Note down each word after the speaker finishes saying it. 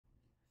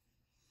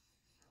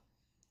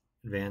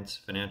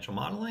Advanced Financial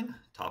Modeling,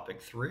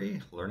 Topic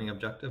 3, Learning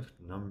Objective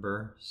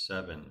number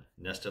 7,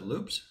 Nested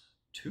Loops,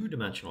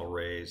 Two-Dimensional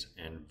Arrays,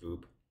 and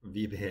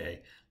VBA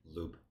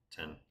Loop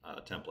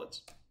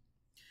templates.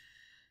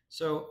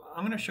 So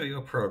I'm going to show you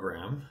a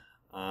program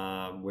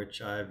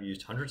which I've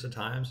used hundreds of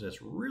times, and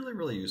it's really,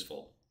 really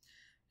useful,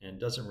 and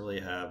doesn't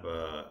really have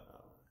a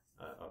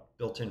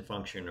built-in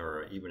function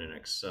or even an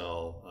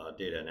Excel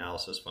data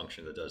analysis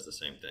function that does the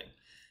same thing.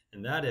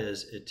 And that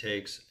is, it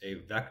takes a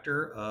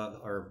vector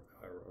or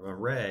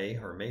array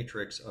or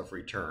matrix of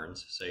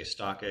returns, say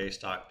stock A,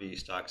 stock B,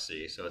 stock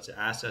C. So its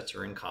assets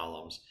are in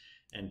columns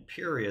and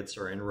periods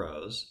are in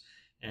rows.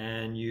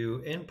 And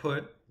you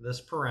input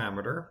this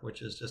parameter,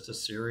 which is just a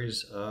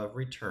series of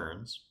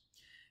returns,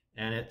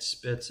 and it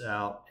spits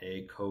out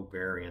a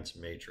covariance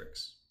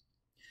matrix.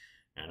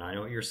 And I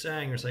know what you're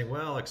saying. You're saying,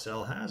 well,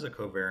 Excel has a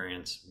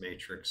covariance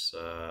matrix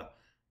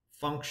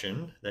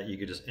function that you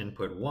could just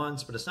input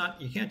once, but it's not,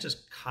 you can't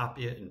just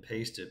copy it and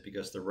paste it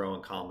because the row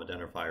and column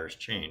identifiers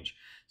change.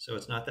 So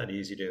it's not that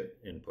easy to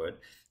input.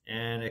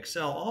 And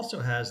Excel also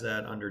has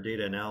that under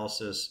data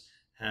analysis,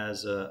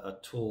 has a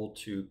tool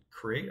to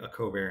create a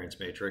covariance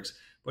matrix.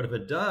 But if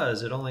it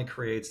does, it only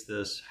creates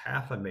this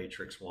half a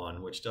matrix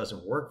one, which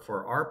doesn't work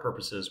for our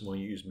purposes when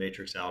we use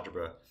matrix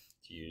algebra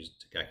to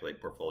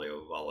calculate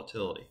portfolio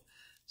volatility.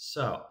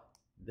 So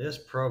this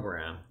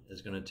program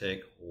is going to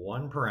take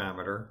one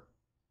parameter,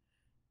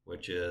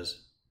 which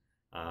is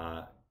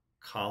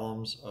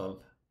columns of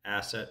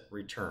asset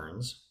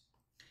returns,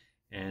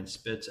 and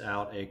spits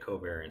out a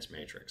covariance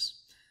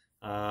matrix.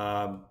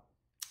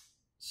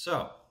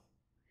 So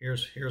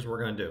here's what we're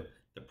going to do.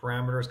 The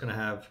parameter is going to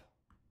have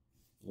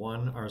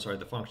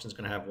the function is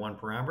going to have one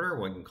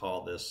parameter. We can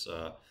call this,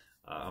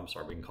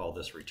 we can call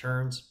this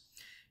returns.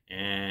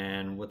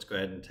 And let's go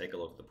ahead and take a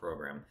look at the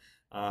program.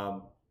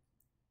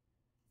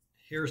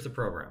 Here's the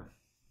program.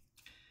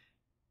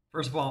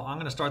 First of all, I'm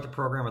going to start the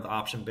program with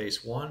option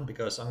base 1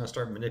 because I'm going to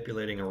start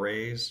manipulating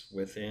arrays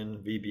within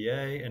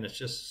VBA, and it's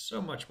just so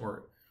much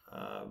more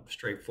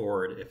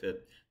straightforward if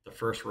the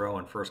first row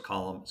and first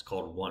column is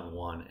called 1,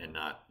 1 and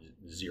not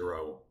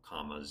 0,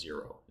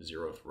 0,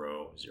 0th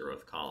row,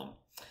 0th column.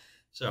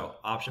 So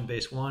option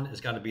base 1 has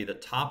got to be the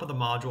top of the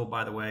module,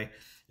 by the way.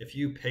 If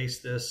you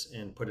paste this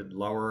and put it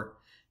lower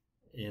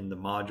in the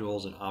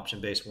modules and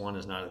option base 1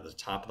 is not at the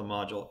top of the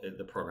module,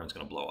 the program's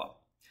going to blow up.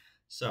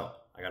 So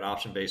I got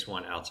option base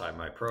 1 outside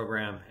my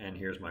program, and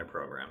here's my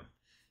program.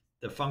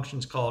 The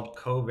function's called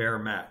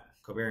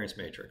covariance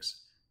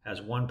matrix.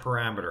 Has one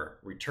parameter,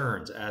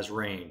 returns as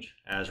range.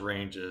 As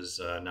range is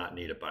not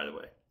needed, by the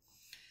way.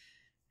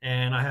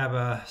 And I have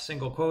a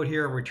single quote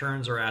here,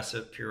 returns are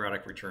asset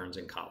periodic returns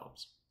in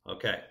columns.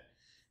 Okay,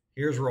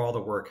 here's where all the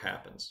work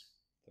happens.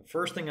 The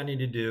first thing I need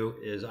to do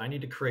is I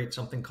need to create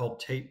something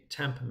called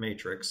temp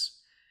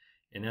matrix,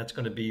 and that's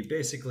going to be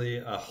basically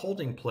a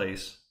holding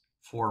place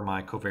for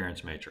my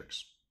covariance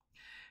matrix.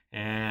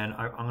 And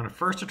I'm going to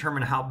first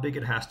determine how big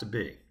it has to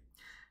be.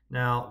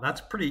 Now, that's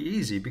pretty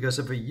easy because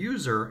if a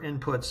user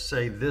inputs,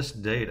 say, this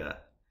data,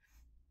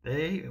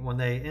 when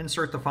they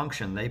insert the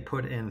function, they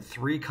put in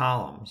 3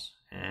 columns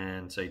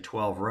and say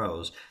 12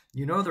 rows,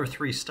 you know there are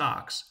 3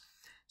 stocks.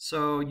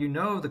 So you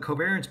know the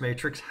covariance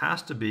matrix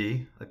has to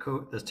be,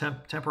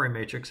 the temporary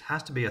matrix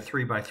has to be a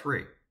 3 by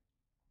 3.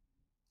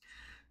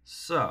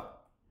 So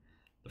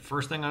the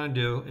first thing I'm going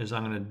to do is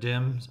I'm going to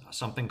dim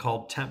something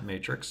called temp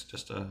matrix,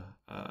 just a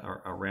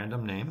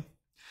random name.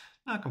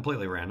 Not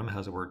completely random, it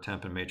has the word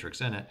temp and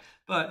matrix in it,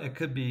 but it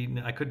could be,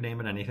 I could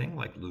name it anything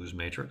like lose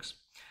matrix.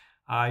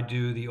 I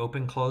do the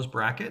open close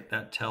bracket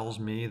that tells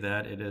me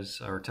that it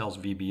is, or tells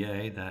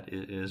VBA that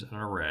it is an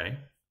array.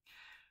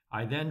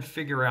 I then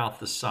figure out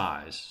the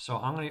size. So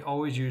I'm going to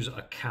always use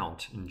a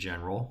count in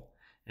general.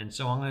 And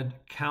so I'm going to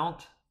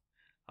count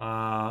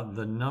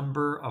the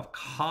number of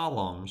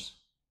columns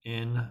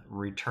in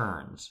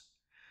returns.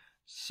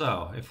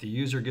 So if the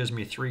user gives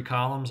me 3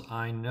 columns,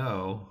 I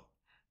know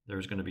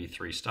there's going to be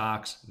 3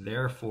 stocks.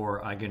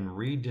 Therefore, I can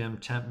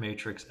redim temp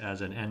matrix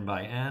as an n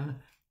by n,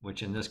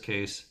 which in this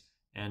case,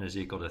 n is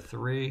equal to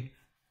 3.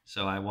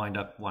 So I wind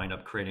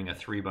up creating a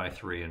 3 by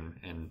 3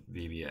 in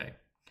VBA.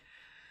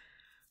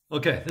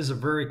 Okay, this is a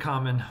very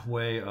common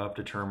way of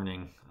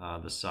determining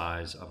the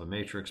size of a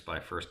matrix by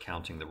first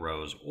counting the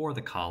rows or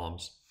the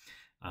columns.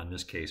 In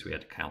this case, we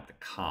had to count the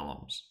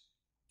columns.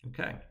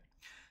 Okay,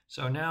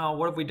 so now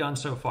what have we done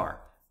so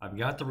far? I've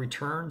got the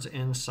returns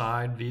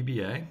inside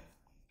VBA,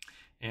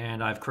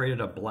 and I've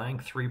created a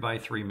blank 3 by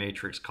 3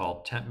 matrix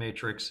called temp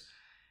matrix.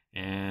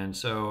 And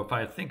so if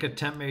I think of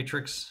temp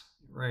matrix,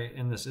 right,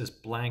 in this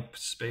blank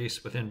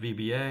space within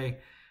VBA,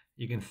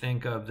 you can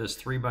think of this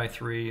 3 by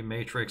 3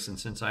 matrix, and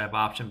since I have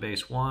option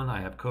base 1,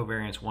 I have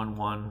covariance 1,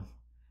 1,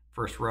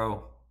 first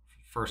row,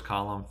 first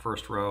column,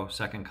 first row,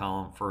 second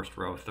column, first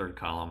row, third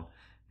column,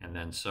 and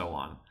then so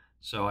on.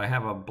 So I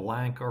have a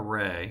blank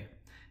array,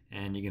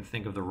 and you can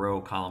think of the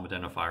row column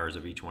identifiers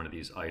of each one of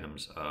these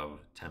items of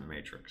temp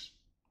matrix.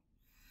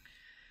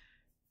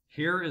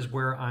 Here is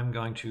where I'm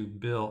going to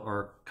build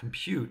or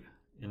compute,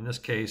 in this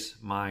case,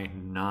 my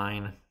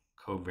 9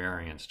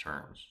 covariance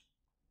terms.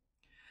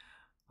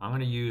 I'm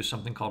going to use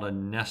something called a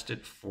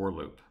nested for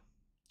loop.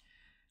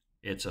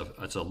 It's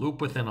a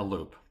loop within a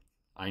loop.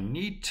 I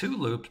need 2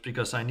 loops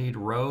because I need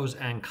rows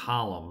and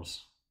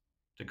columns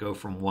to go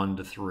from 1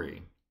 to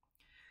 3.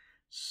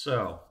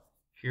 So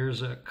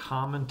here's a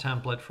common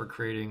template for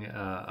creating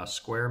a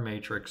square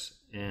matrix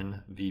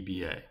in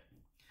VBA.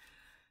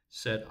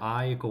 Set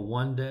I equal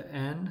 1 to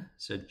n,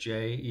 set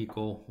j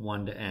equal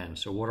 1 to n.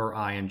 So what are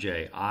I and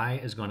j? I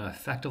is going to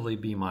effectively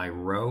be my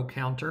row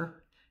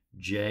counter.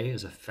 J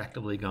is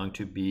effectively going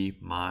to be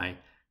my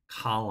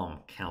column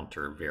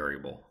counter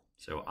variable.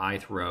 So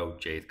ith row,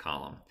 jth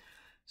column.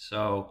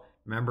 So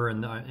remember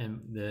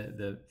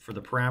for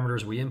the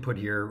parameters we input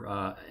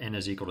here, n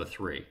is equal to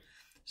 3.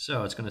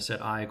 So it's going to set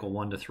I equal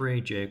 1 to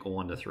 3, j equal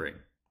 1 to 3.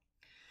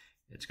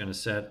 It's going to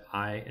set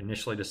I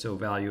initially to a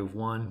value of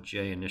 1,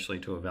 j initially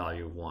to a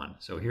value of 1.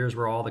 So here's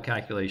where all the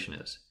calculation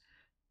is.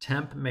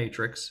 Temp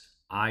matrix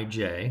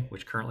ij,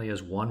 which currently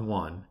is 1,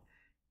 1,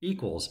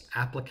 equals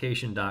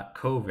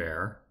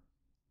application.covar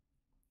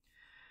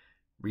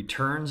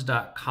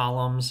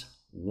returns.columns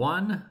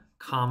 1,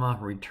 comma,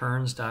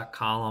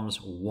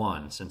 returns.columns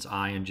 1, since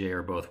I and j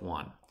are both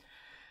 1.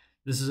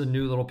 This is a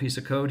new little piece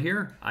of code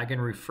here. I can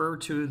refer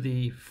to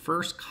the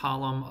first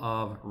column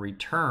of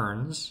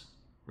returns.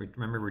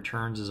 Remember,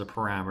 returns is a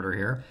parameter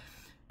here,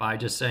 by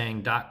just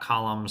saying dot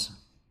columns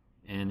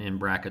and in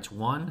brackets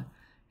 1,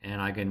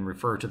 and I can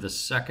refer to the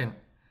second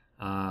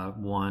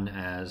one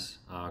as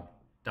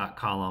dot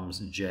columns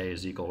j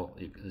is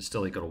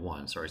still equal to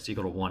 1. Sorry, it's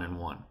equal to 1 and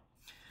 1.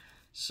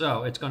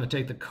 So it's going to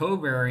take the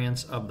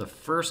covariance of the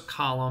first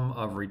column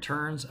of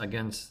returns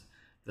against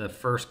the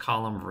first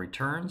column of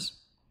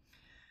returns,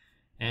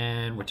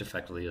 and which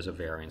effectively is a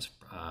variance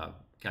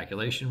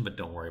calculation, but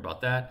don't worry about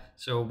that.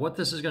 So what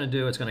this is going to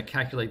do, it's going to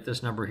calculate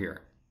this number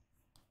here.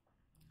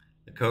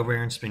 The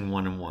covariance being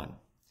 1 and 1.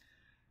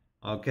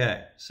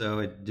 Okay, so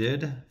it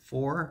did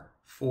 4,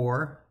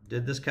 4,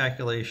 did this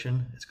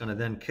calculation. It's going to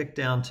then kick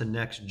down to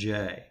next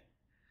j.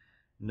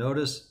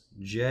 Notice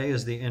j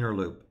is the inner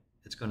loop.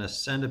 It's going to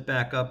send it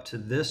back up to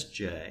this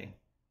j,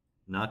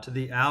 not to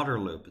the outer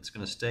loop. It's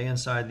going to stay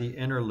inside the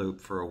inner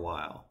loop for a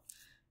while.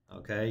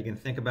 Okay, you can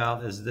think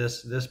about as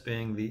this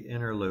being the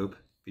inner loop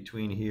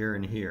between here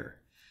and here.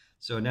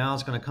 So now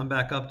it's going to come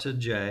back up to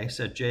j,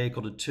 set j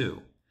equal to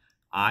 2.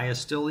 I is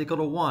still equal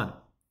to 1,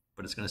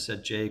 but it's going to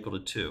set j equal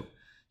to 2.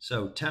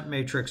 So temp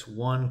matrix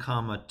 1,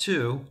 comma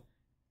 2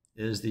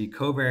 is the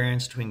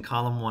covariance between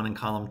column 1 and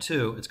column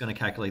 2. It's going to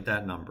calculate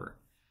that number.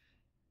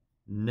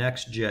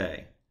 Next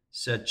j,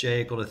 set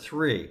j equal to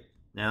 3.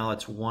 Now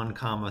it's 1,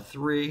 comma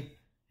 3,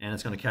 and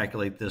it's going to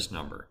calculate this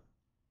number.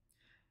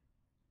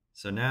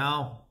 So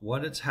now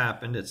what has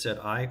happened, it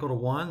set I equal to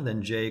 1,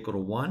 then j equal to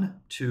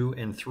 1, 2,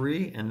 and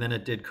 3, and then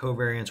it did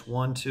covariance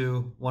 1,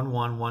 2, 1,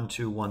 1, 1,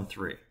 2, 1,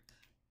 3.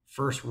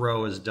 First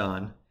row is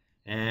done.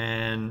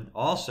 And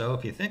also,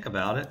 if you think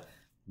about it,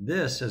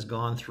 this has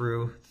gone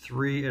through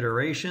 3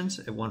 iterations.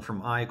 It went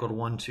from I equal to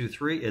 1, 2,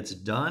 3. It's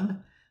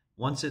done.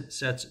 Once it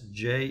sets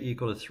j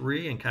equal to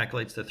 3 and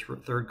calculates the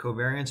third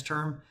covariance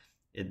term,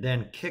 it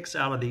then kicks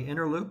out of the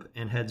inner loop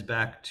and heads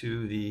back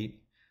to the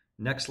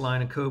next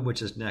line of code,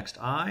 which is next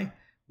I,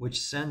 which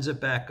sends it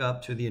back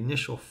up to the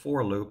initial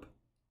for loop,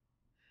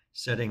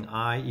 setting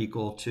I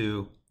equal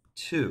to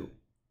 2.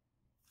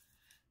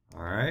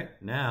 All right,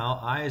 now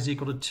I is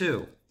equal to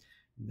 2.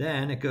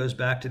 Then it goes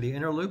back to the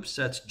inner loop,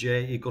 sets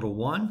j equal to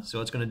 1.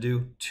 So it's going to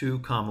do 2,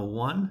 comma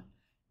 1.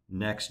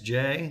 Next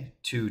j,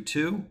 2,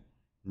 2.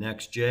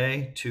 Next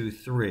j, 2,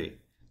 3.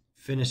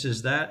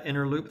 Finishes that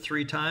inner loop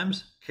 3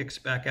 times, kicks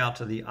back out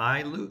to the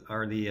I loop,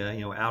 or the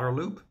outer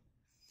loop,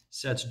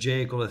 sets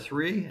j equal to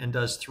 3, and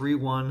does 3,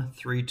 1,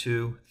 3,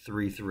 2,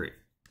 3, 3.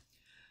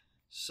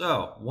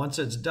 So once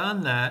it's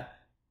done that,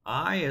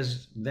 I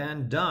is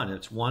then done.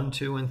 It's 1,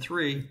 2, and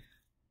 3.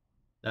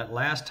 That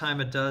last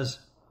time it does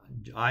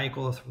I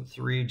equal to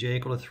 3, j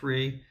equal to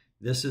 3.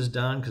 This is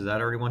done because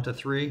that already went to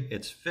 3.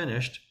 It's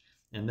finished.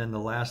 And then the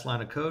last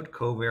line of code,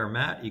 covar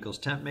mat equals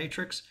temp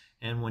matrix.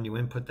 And when you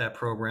input that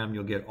program,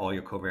 you'll get all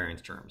your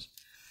covariance terms.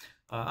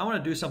 I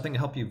want to do something to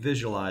help you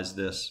visualize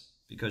this,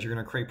 because you're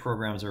going to create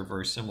programs that are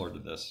very similar to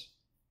this.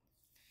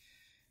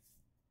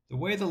 The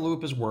way the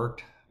loop is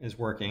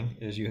working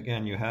is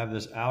you have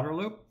this outer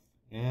loop,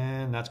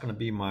 and that's going to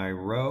be my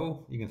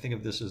row. You can think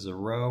of this as a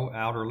row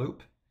outer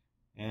loop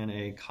and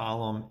a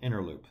column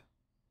inner loop.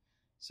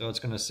 So it's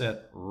going to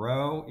set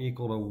row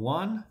equal to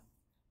 1,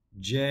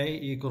 j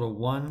equal to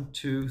 1,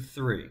 2,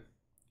 3.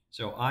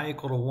 So I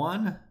equal to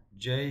 1,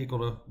 j equal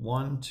to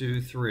 1,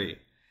 2, 3.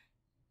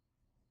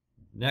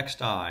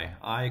 Next I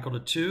equal to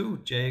 2,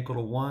 j equal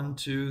to 1,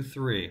 2,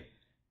 3.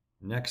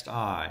 Next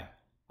I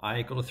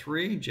equal to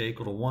 3, j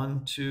equal to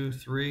 1, 2,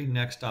 3.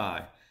 Next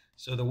I.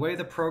 So the way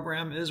the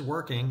program is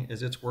working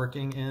is it's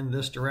working in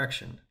this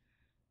direction.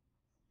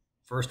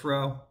 First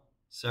row,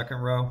 second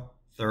row,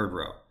 third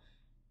row.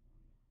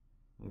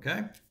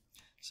 Okay?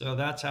 So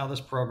that's how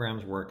this program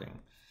is working.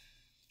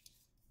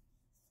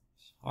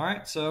 All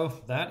right,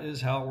 so that is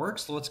how it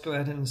works. So let's go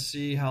ahead and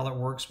see how that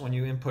works when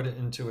you input it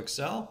into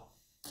Excel.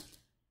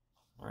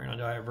 All right,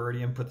 I've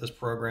already input this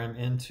program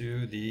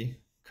into the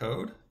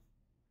code.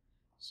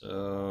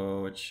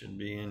 So it should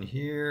be in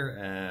here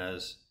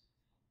as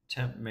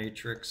temp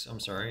matrix, I'm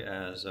sorry,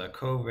 as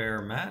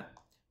covar mat.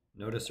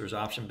 Notice there's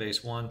option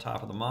base 1,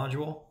 top of the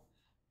module.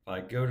 If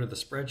I go to the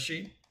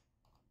spreadsheet,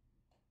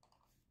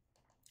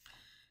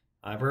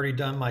 I've already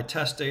done my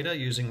test data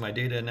using my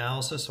data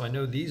analysis, so I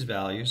know these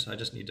values. I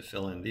just need to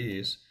fill in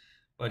these.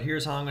 But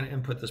here's how I'm going to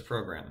input this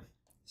program.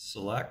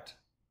 Select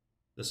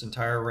this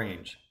entire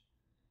range.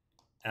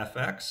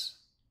 FX,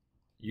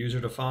 user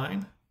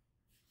define,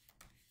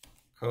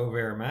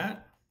 covar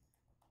mat,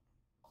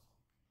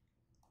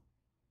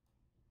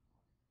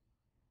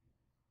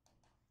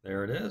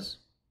 there it is.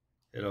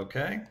 Hit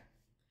OK.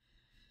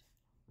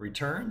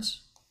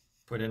 Returns,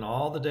 put in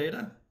all the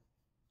data,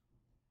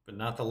 but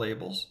not the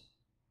labels.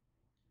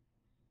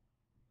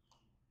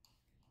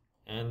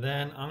 And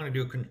then I'm going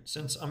to do,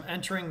 since I'm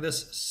entering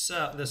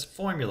this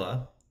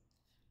formula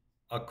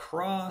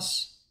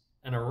across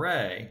an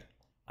array,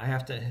 I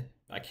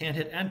can't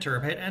hit enter.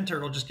 If I hit enter,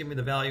 it'll just give me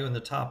the value in the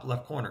top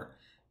left corner.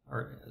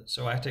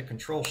 So I have to hit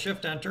Control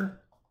Shift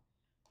Enter.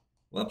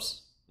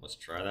 Whoops. Let's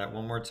try that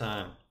one more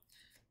time.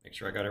 Make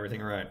sure I got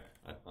everything right.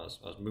 I was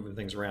moving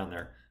things around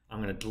there.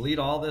 I'm going to delete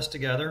all this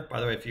together. By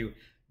the way, if you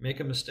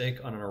make a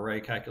mistake on an array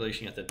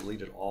calculation, you have to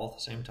delete it all at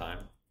the same time.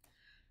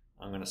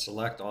 I'm going to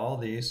select all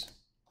these.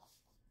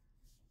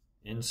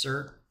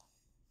 Insert,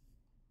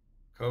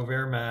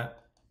 covar mat,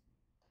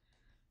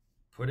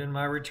 put in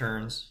my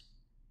returns,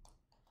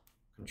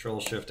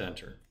 Control Shift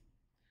Enter.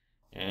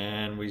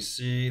 And we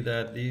see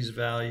that these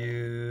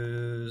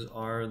values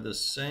are the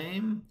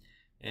same.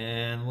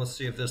 And let's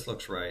see if this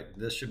looks right.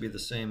 This should be the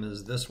same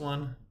as this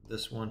one.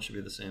 This one should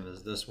be the same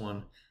as this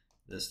one.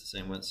 This the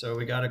same one. So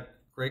we got a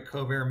great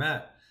covar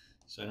mat.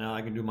 So now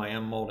I can do my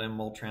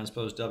mmod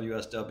transpose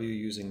WSW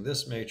using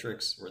this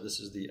matrix, where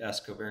this is the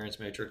S covariance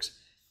matrix.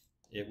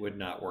 It would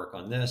not work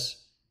on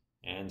this.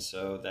 And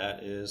so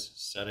that is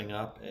setting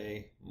up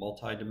a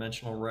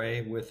multi-dimensional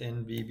array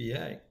within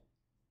VBA.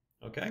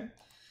 Okay.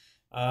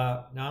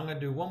 Now I'm going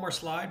to do one more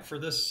slide for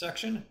this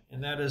section,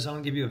 and that is I'm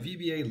going to give you a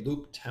VBA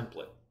loop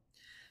template.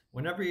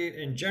 Whenever you,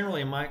 and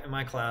generally in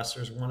my class,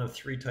 there's one of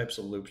 3 types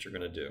of loops you're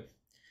going to do.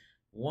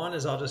 One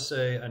is, I'll just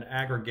say, an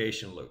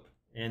aggregation loop.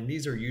 And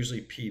these are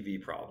usually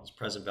PV problems,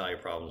 present value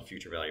problems,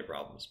 future value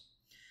problems.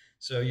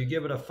 So you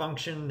give it a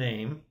function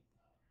name.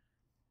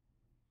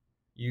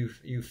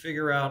 You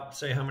figure out,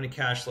 say, how many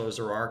cash flows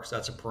there are, because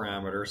that's a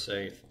parameter,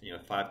 say,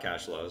 5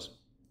 cash flows.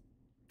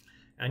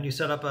 And you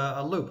set up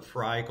a loop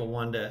for I equal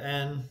 1 to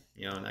n.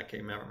 In that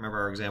case, remember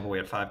our example, we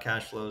had 5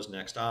 cash flows,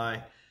 next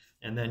I.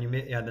 And then you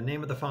had the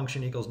name of the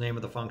function equals name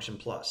of the function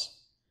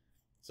plus.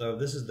 So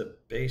this is the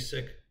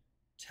basic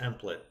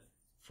template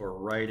for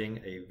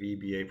writing a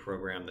VBA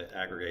program that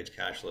aggregates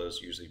cash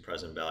flows, usually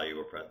present value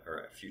or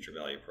a future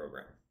value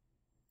program.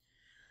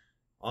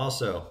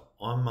 Also,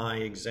 on my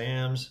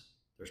exams,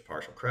 there's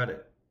partial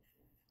credit.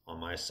 On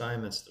my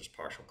assignments, there's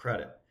partial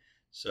credit.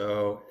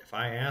 So if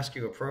I ask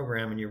you a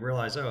program and you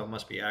realize, oh, it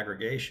must be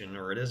aggregation,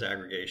 or it is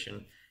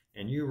aggregation,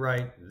 and you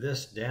write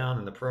this down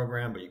in the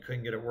program, but you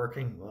couldn't get it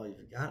working, well,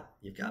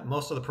 you've got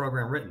most of the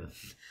program written.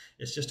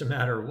 It's just a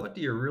matter of what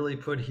do you really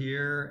put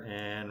here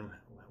and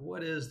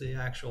what is the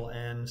actual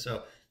end.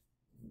 So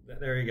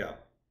there you go.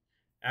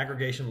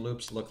 Aggregation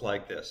loops look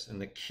like this.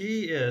 And the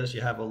key is you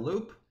have a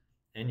loop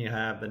and you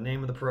have the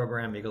name of the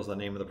program equals the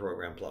name of the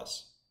program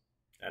plus.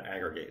 That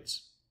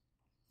aggregates.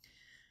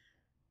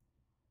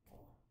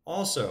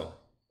 Also,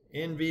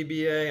 in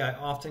VBA, I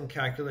often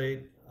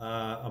calculate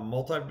a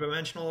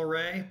multi-dimensional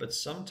array, but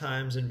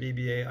sometimes in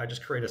VBA, I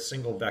just create a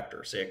single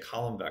vector, say a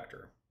column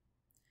vector.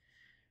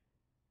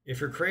 If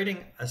you're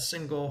creating a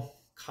single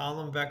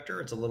column vector,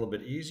 it's a little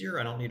bit easier.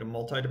 I don't need a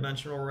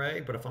multi-dimensional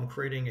array, but if I'm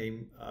creating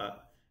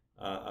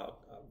a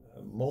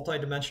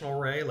multi-dimensional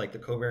array like the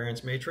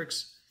covariance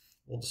matrix,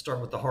 we'll just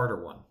start with the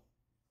harder one.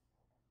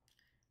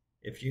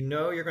 If you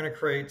know you're going to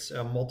create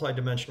a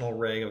multi-dimensional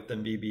array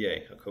within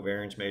VBA, a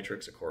covariance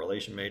matrix, a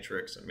correlation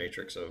matrix, a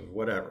matrix of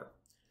whatever,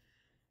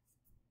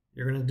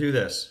 you're going to do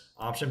this.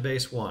 Option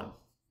base 1.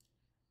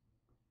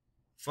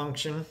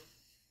 Function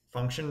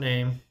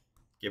name,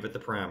 give it the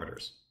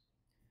parameters.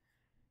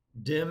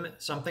 Dim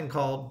something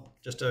called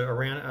just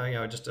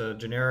a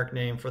generic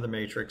name for the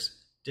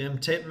matrix. Dim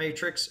temp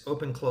matrix,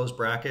 open close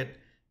bracket.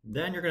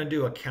 Then you're going to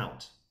do a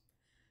count.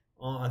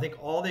 I think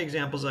all the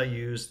examples I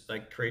use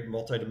that create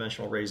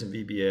multi-dimensional arrays in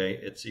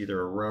VBA, it's either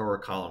a row or a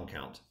column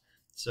count.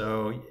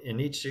 So in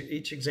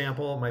each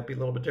example, it might be a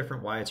little bit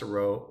different why it's a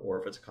row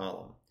or if it's a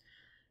column.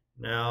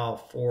 Now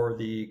for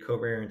the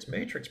covariance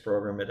matrix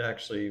program,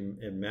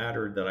 it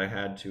mattered that I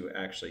had to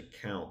actually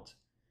count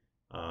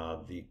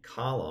the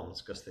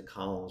columns because the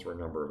columns were a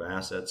number of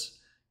assets.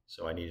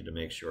 So I needed to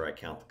make sure I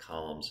count the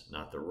columns,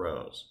 not the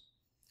rows.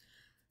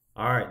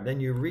 All right, then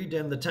you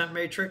redim the temp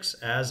matrix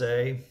as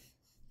a,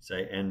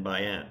 say, n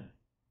by n,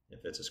 if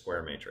it's a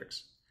square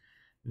matrix.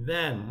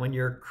 Then when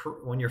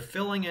you're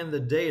filling in the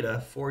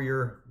data for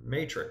your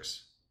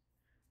matrix,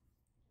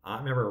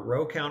 Remember,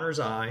 row counter is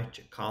I,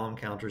 column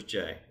counter is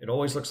J. It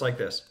always looks like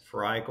this.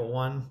 For I equal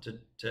 1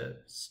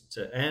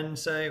 to N,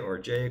 say, or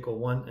J equal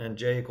 1 and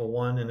J equal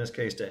 1, in this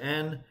case, to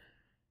N,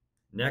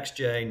 next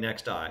J,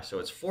 next I. So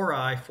it's for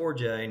I, for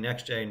J,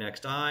 next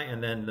I,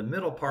 and then the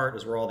middle part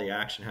is where all the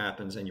action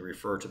happens, and you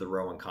refer to the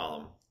row and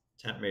column.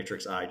 Temp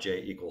matrix I,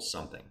 J equals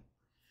something.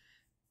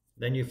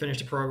 Then you finish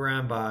the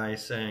program by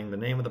saying the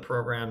name of the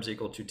program is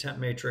equal to temp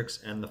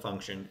matrix and the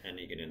function, and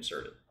you can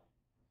insert it.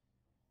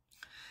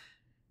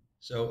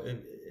 So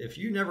if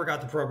you never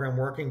got the program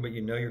working, but you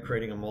know you're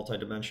creating a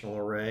multi-dimensional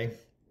array,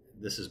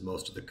 this is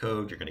most of the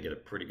code. You're going to get a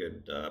pretty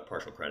good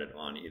partial credit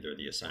on either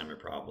the assignment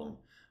problem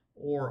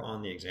or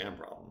on the exam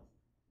problem.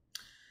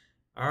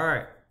 All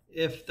right,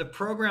 if the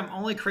program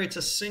only creates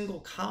a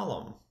single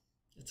column,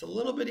 it's a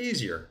little bit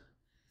easier.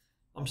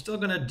 I'm still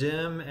going to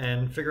dim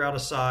and figure out a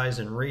size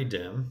and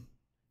redim,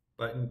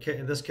 but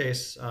in this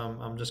case,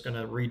 I'm just going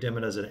to redim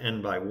it as an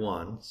n by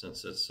 1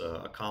 since it's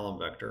a column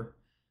vector,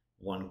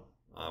 one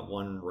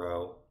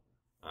row,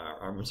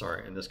 I'm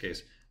sorry, in this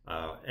case,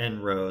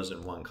 n rows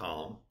in one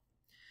column.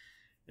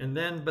 And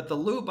then, but the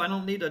loop, I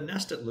don't need a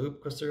nested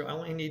loop because I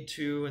only need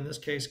to, in this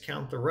case,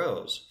 count the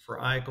rows. For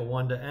I equal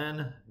 1 to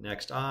n,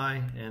 next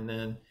I, and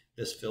then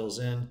this fills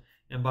in.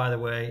 And by the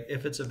way,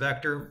 if it's a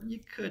vector, you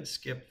could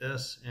skip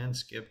this and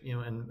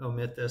and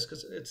omit this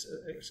because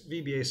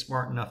VBA is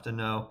smart enough to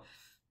know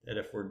that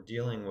if we're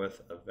dealing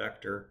with a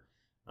vector,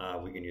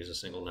 we can use a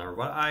single number.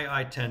 But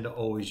I tend to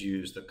always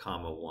use the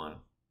comma 1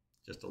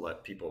 just to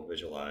let people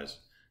visualize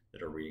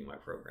that are reading my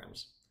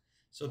programs.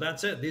 So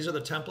that's it. These are the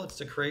templates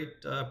to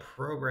create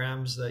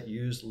programs that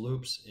use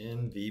loops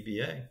in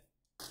VBA.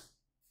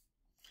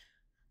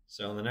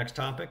 So in the next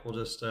topic, we'll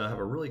just have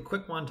a really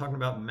quick one talking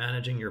about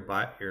managing your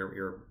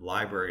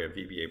library of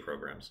VBA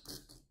programs.